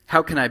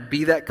 how can I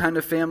be that kind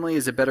of family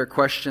is a better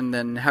question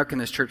than how can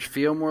this church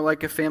feel more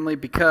like a family,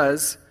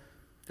 because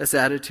that's the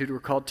attitude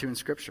we're called to in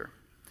Scripture.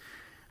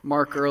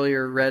 Mark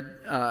earlier read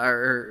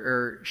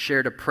or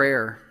shared a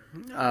prayer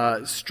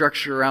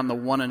structured around the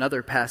one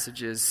another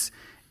passages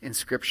in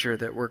Scripture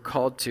that we're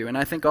called to. And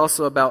I think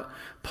also about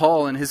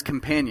Paul and his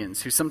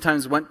companions, who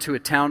sometimes went to a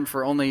town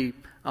for only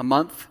a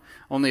month,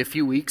 only a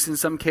few weeks in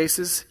some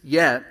cases,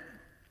 yet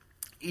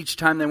each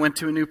time they went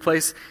to a new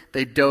place,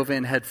 they dove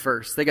in head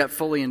first. They got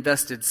fully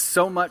invested,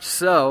 so much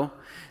so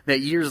that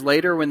years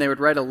later when they would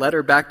write a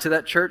letter back to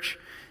that church,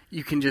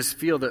 you can just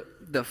feel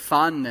the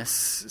fondness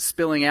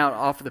spilling out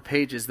off of the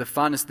pages, the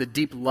fondness, the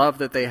deep love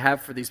that they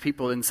have for these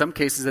people, in some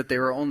cases that they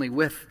were only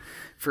with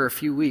for a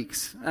few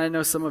weeks. I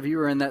know some of you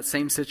are in that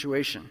same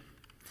situation.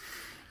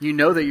 You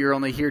know that you're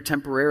only here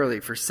temporarily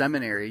for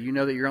seminary. You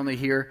know that you're only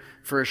here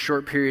for a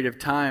short period of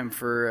time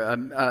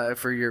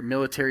for your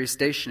military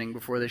stationing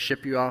before they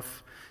ship you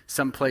off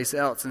someplace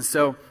else. And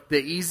so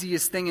the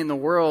easiest thing in the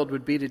world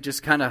would be to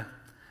just kind of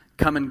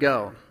come and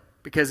go,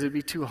 because it would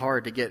be too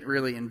hard to get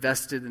really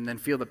invested and then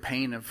feel the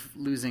pain of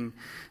losing,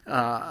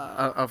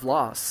 of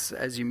loss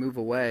as you move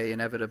away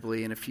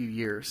inevitably in a few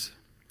years.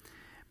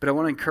 But I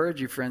want to encourage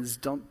you, friends,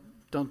 don't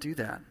do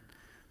that.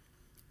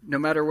 No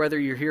matter whether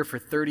you're here for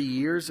 30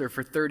 years or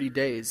for 30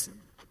 days,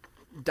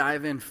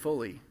 dive in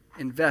fully.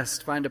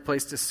 Invest. Find a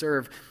place to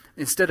serve.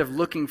 Instead of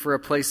looking for a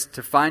place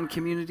to find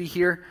community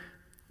here,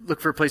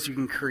 look for a place you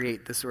can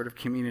create the sort of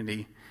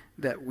community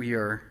that we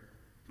are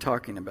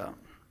talking about.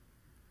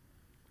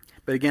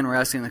 But again, we're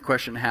asking the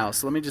question, how?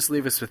 So let me just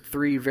leave us with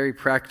 3 very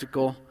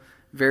practical,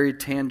 very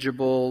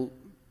tangible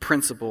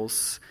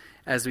principles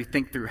as we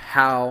think through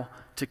how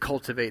to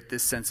cultivate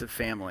this sense of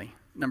family.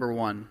 Number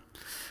 1,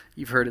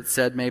 you've heard it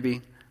said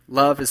maybe,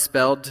 love is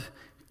spelled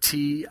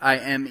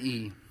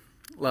T-I-M-E.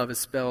 Love is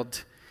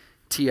spelled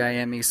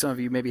T-I-M-E. Some of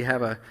you maybe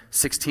have a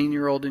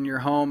 16-year-old in your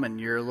home and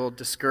you're a little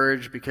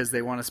discouraged because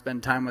they want to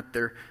spend time with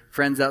their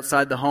friends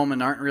outside the home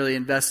and aren't really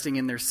investing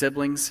in their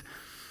siblings.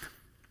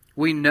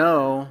 We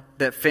know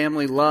that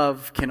family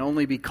love can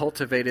only be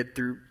cultivated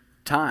through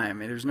time.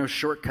 There's no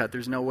shortcut.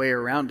 There's no way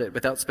around it.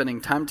 Without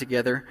spending time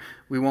together,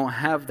 we won't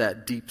have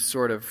that deep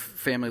sort of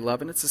family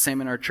love. And it's the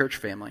same in our church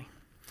family.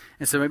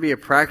 And so maybe a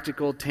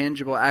practical,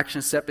 tangible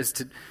action step is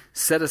to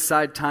set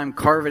aside time,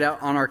 carve it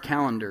out on our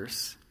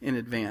calendars in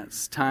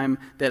advance. Time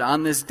that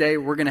on this day,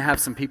 we're going to have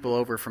some people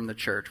over from the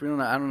church. I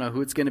don't know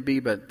who it's going to be,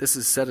 but this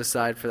is set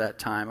aside for that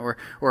time.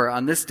 Or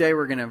on this day,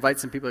 we're going to invite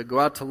some people to go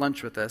out to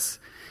lunch with us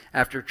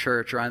after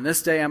church. Or on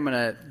this day, I'm going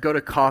to go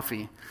to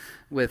coffee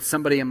with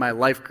somebody in my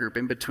life group,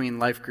 in between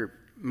life group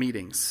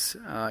meetings.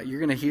 You're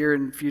going to hear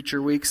in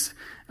future weeks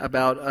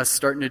about us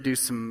starting to do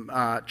some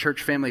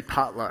church family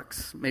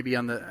potlucks. Maybe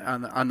on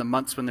the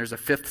months when there's a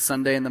 5th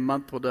Sunday in the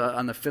month,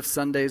 on the 5th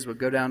Sundays, we'll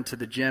go down to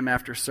the gym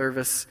after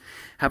service,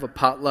 have a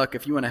potluck.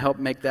 If you want to help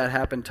make that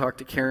happen, talk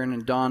to Karen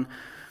and Dawn.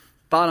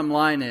 Bottom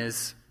line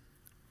is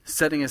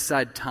setting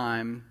aside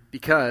time,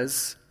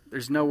 because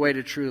there's no way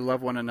to truly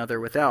love one another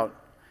without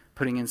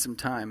putting in some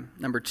time.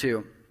 Number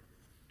 2,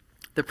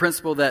 the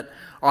principle that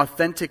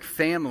authentic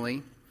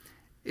family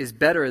is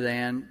better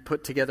than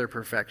put together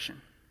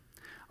perfection.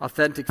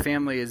 Authentic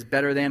family is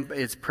better than,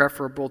 it's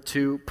preferable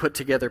to put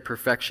together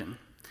perfection.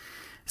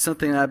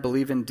 Something that I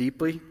believe in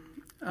deeply,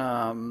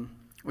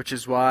 which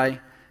is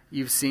why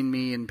you've seen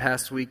me in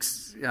past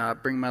weeks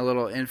bring my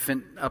little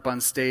infant up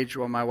on stage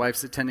while my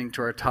wife's attending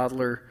to our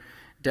toddler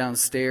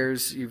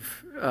downstairs.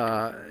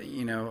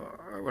 When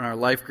our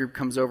life group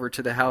comes over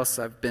to the house,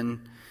 I've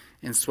been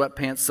in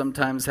sweatpants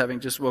sometimes,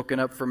 having just woken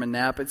up from a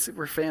nap.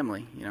 We're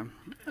family,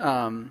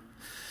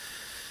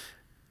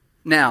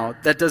 Now,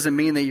 that doesn't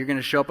mean that you're going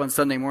to show up on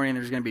Sunday morning and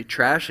there's going to be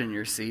trash in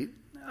your seat.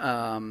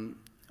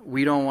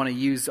 We don't want to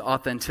use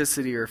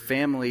authenticity or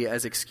family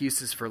as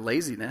excuses for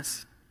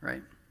laziness,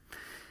 right?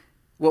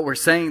 What we're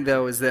saying,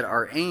 though, is that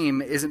our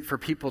aim isn't for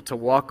people to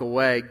walk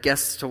away,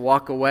 guests to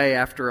walk away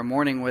after a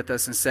morning with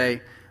us and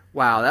say,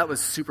 wow, that was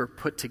super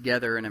put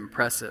together and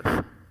impressive.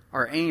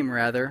 Our aim,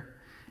 rather,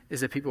 is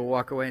that people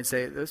walk away and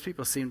say, those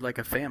people seemed like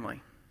a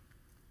family.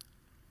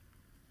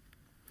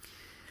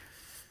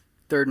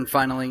 Third and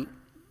finally,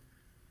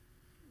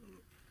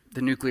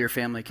 the nuclear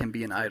family can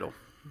be an idol.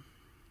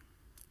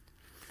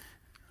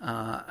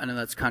 I know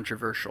that's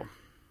controversial.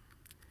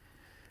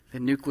 The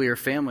nuclear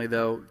family,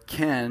 though,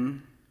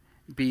 can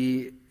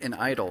be an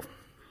idol.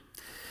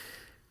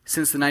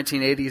 Since the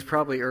 1980s,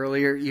 probably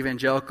earlier,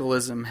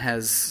 evangelicalism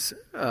has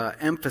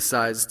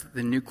emphasized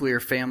the nuclear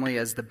family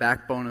as the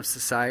backbone of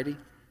society,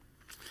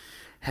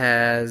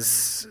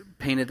 has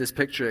painted this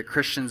picture that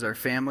Christians are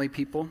family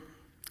people,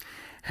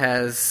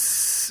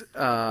 has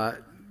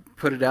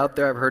put it out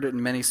there, I've heard it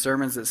in many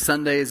sermons, that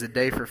Sunday is a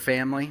day for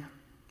family,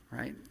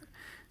 right?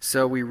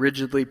 So we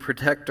rigidly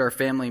protect our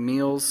family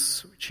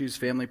meals, choose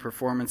family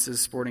performances,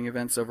 sporting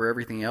events over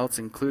everything else,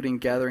 including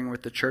gathering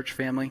with the church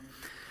family.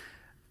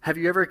 Have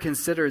you ever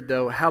considered,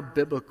 though, how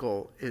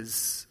biblical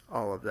is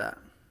all of that?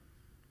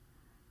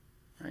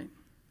 Right?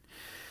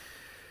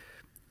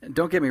 And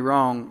don't get me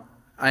wrong,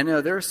 I know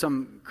there are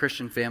some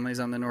Christian families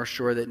on the North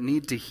Shore that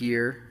need to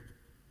hear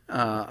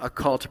a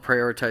call to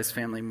prioritize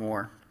family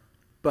more.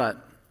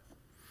 But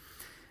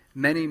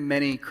many,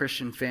 many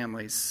Christian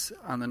families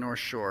on the North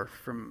Shore,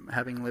 from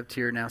having lived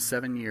here now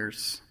 7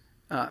 years,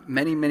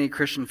 many, many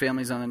Christian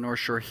families on the North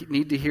Shore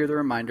need to hear the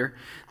reminder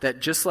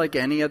that just like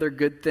any other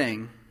good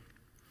thing,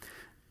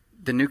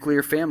 the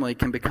nuclear family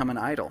can become an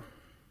idol.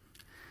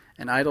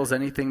 An idol is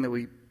anything that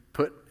we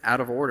put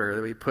out of order,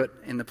 that we put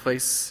in the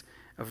place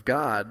of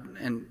God.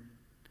 And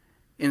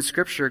in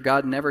Scripture,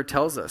 God never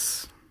tells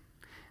us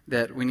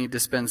that we need to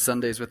spend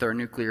Sundays with our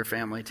nuclear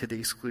family to the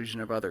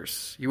exclusion of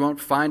others. You won't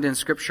find in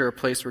Scripture a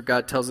place where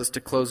God tells us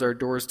to close our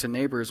doors to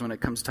neighbors when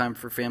it comes time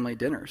for family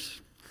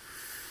dinners.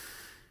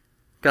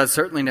 God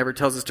certainly never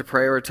tells us to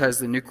prioritize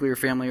the nuclear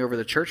family over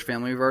the church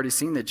family. We've already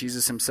seen that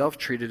Jesus himself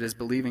treated his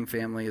believing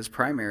family as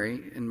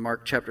primary in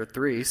Mark chapter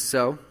 3.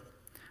 So,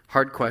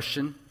 hard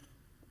question.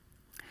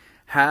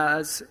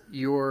 Has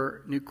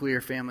your nuclear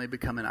family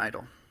become an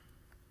idol?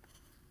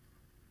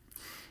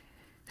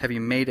 Have you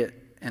made it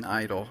an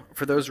idol?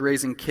 For those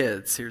raising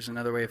kids, here's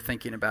another way of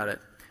thinking about it.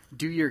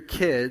 Do your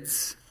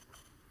kids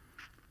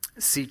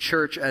see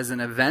church as an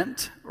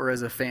event or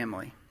as a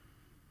family?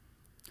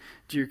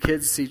 Do your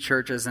kids see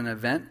church as an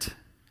event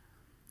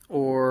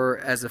or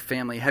as a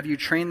family? Have you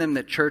trained them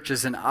that church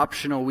is an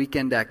optional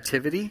weekend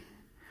activity,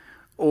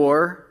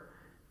 or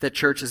that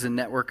church is a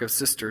network of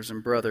sisters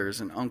and brothers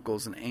and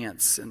uncles and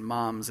aunts and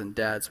moms and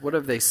dads? What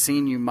have they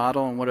seen you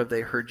model, and what have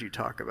they heard you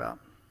talk about?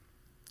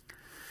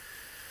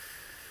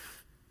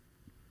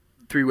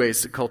 3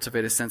 ways to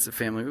cultivate a sense of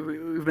family.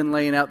 We've been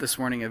laying out this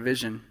morning a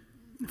vision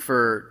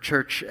for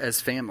church as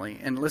family.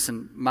 And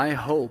listen, my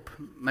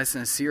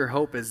sincere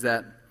hope is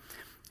that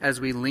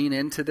as we lean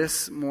into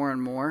this more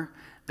and more,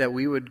 that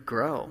we would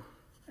grow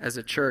as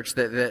a church,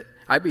 that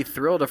I'd be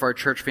thrilled if our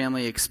church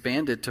family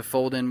expanded to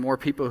fold in more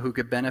people who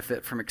could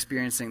benefit from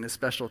experiencing the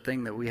special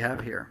thing that we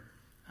have here.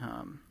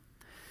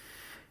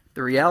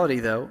 The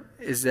reality, though,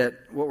 is that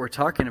what we're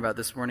talking about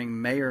this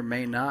morning may or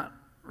may not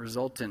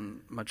result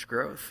in much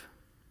growth,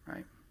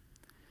 right?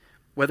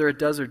 Whether it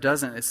does or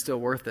doesn't, it's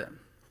still worth it.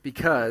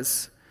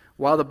 Because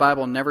while the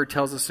Bible never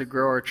tells us to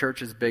grow our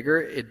churches bigger,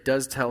 it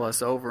does tell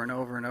us over and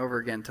over and over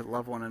again to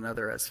love one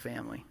another as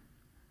family.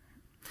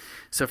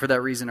 So for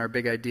that reason, our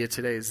big idea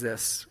today is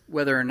this: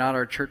 whether or not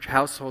our church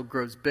household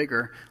grows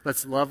bigger,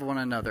 let's love one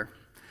another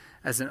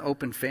as an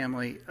open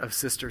family of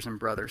sisters and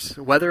brothers.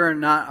 Whether or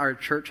not our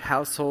church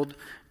household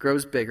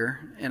grows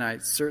bigger, and I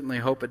certainly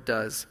hope it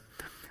does,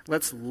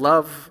 let's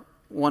love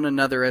one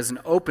another as an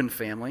open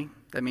family.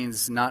 That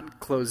means not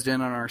closed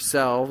in on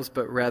ourselves,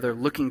 but rather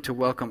looking to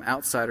welcome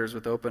outsiders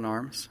with open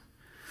arms.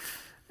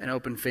 An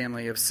open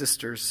family of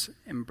sisters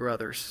and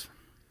brothers.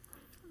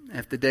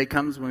 If the day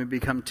comes when we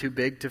become too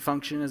big to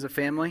function as a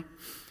family,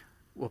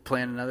 we'll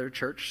plant another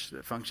church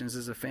that functions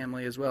as a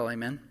family as well.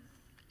 Amen?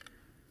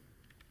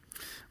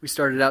 We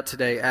started out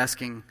today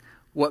asking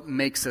what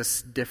makes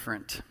us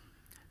different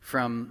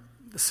from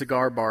the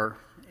cigar bar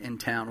in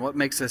town. What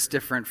makes us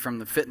different from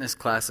the fitness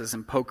classes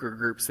and poker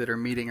groups that are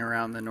meeting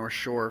around the North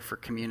Shore for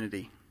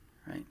community,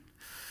 right?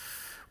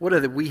 What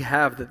do we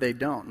have that they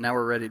don't? Now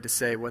we're ready to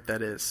say what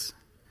that is.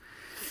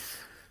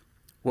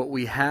 What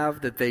we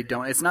have that they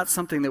don't. It's not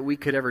something that we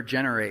could ever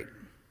generate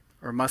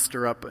or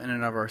muster up in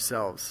and of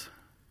ourselves.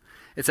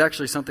 It's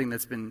actually something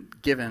that's been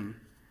given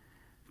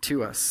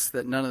to us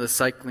that none of the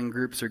cycling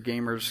groups or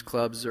gamers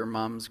clubs or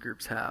moms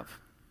groups have.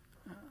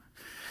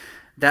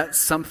 That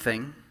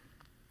something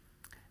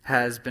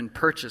has been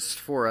purchased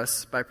for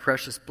us by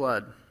precious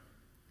blood.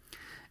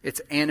 It's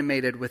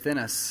animated within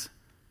us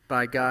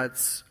by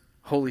God's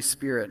Holy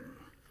Spirit.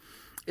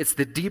 It's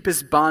the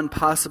deepest bond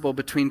possible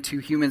between two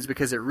humans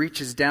because it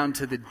reaches down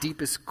to the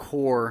deepest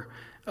core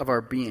of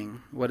our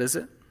being. What is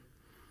it?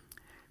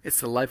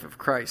 It's the life of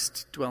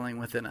Christ dwelling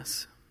within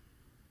us.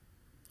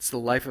 It's the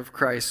life of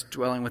Christ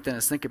dwelling within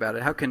us. Think about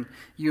it. How can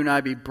you and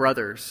I be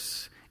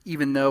brothers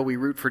even though we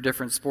root for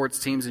different sports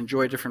teams,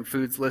 enjoy different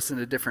foods, listen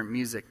to different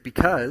music?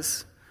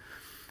 Because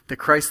the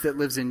Christ that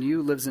lives in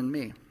you lives in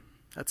me.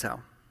 That's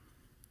how.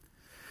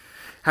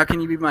 How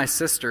can you be my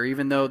sister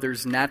even though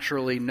there's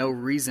naturally no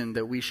reason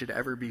that we should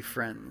ever be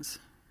friends,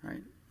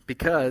 right?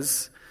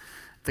 Because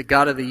the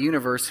God of the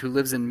universe who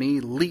lives in me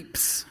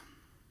leaps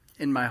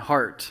in my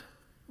heart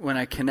when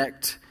I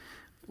connect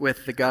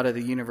with the God of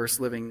the universe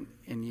living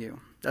in you.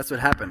 That's what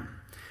happened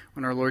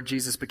when our Lord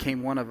Jesus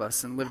became one of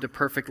us and lived a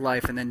perfect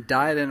life and then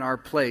died in our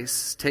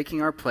place,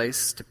 taking our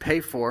place to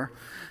pay for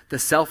the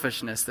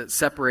selfishness that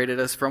separated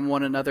us from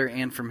one another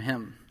and from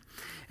him.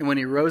 And when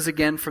he rose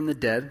again from the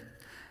dead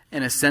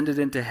and ascended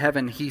into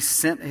heaven, he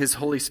sent his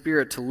Holy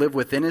Spirit to live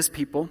within his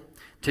people,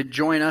 to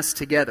join us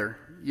together,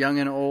 young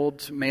and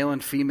old, male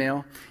and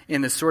female,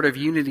 in the sort of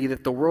unity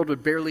that the world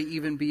would barely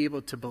even be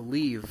able to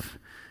believe,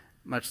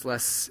 much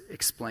less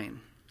explain.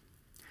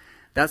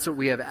 That's what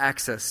we have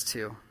access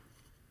to.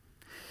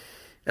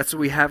 That's what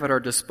we have at our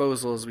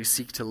disposal as we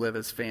seek to live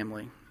as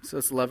family. So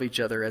let's love each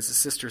other as the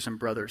sisters and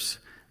brothers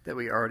that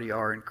we already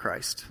are in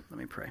Christ. Let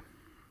me pray.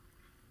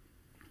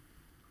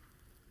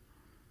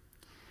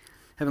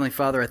 Heavenly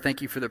Father, I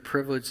thank you for the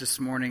privilege this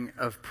morning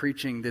of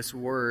preaching this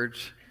word,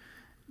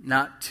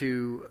 not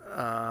to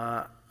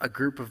a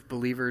group of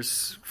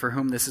believers for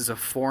whom this is a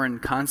foreign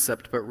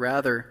concept, but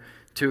rather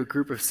to a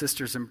group of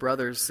sisters and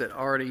brothers that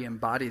already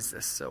embodies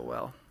this so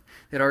well,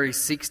 that already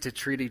seeks to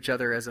treat each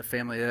other as a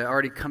family, that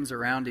already comes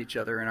around each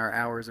other in our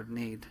hours of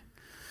need.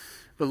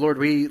 But Lord,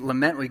 we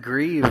lament, we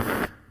grieve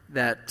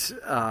that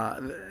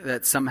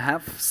that some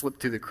have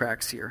slipped through the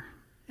cracks here,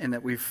 and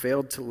that we've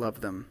failed to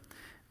love them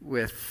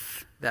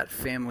with that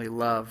family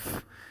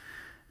love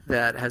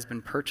that has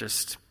been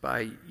purchased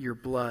by your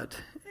blood.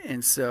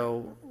 And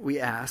so we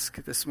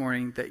ask this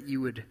morning that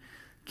you would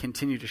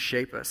continue to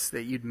shape us,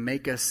 that you'd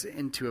make us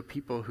into a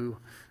people who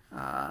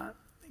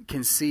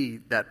can see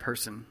that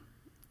person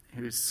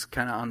who's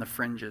kind of on the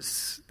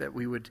fringes, that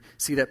we would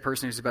see that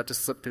person who's about to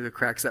slip through the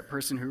cracks, that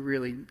person who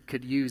really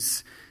could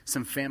use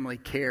some family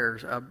care,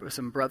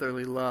 some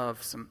brotherly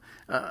love, some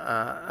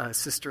a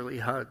sisterly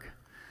hug.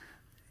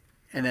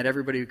 And that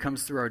everybody who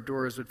comes through our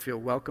doors would feel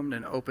welcomed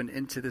and opened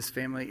into this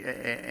family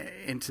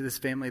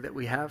that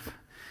we have.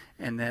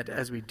 And that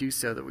as we do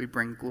so, that we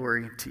bring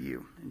glory to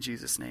you. In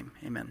Jesus' name,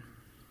 amen.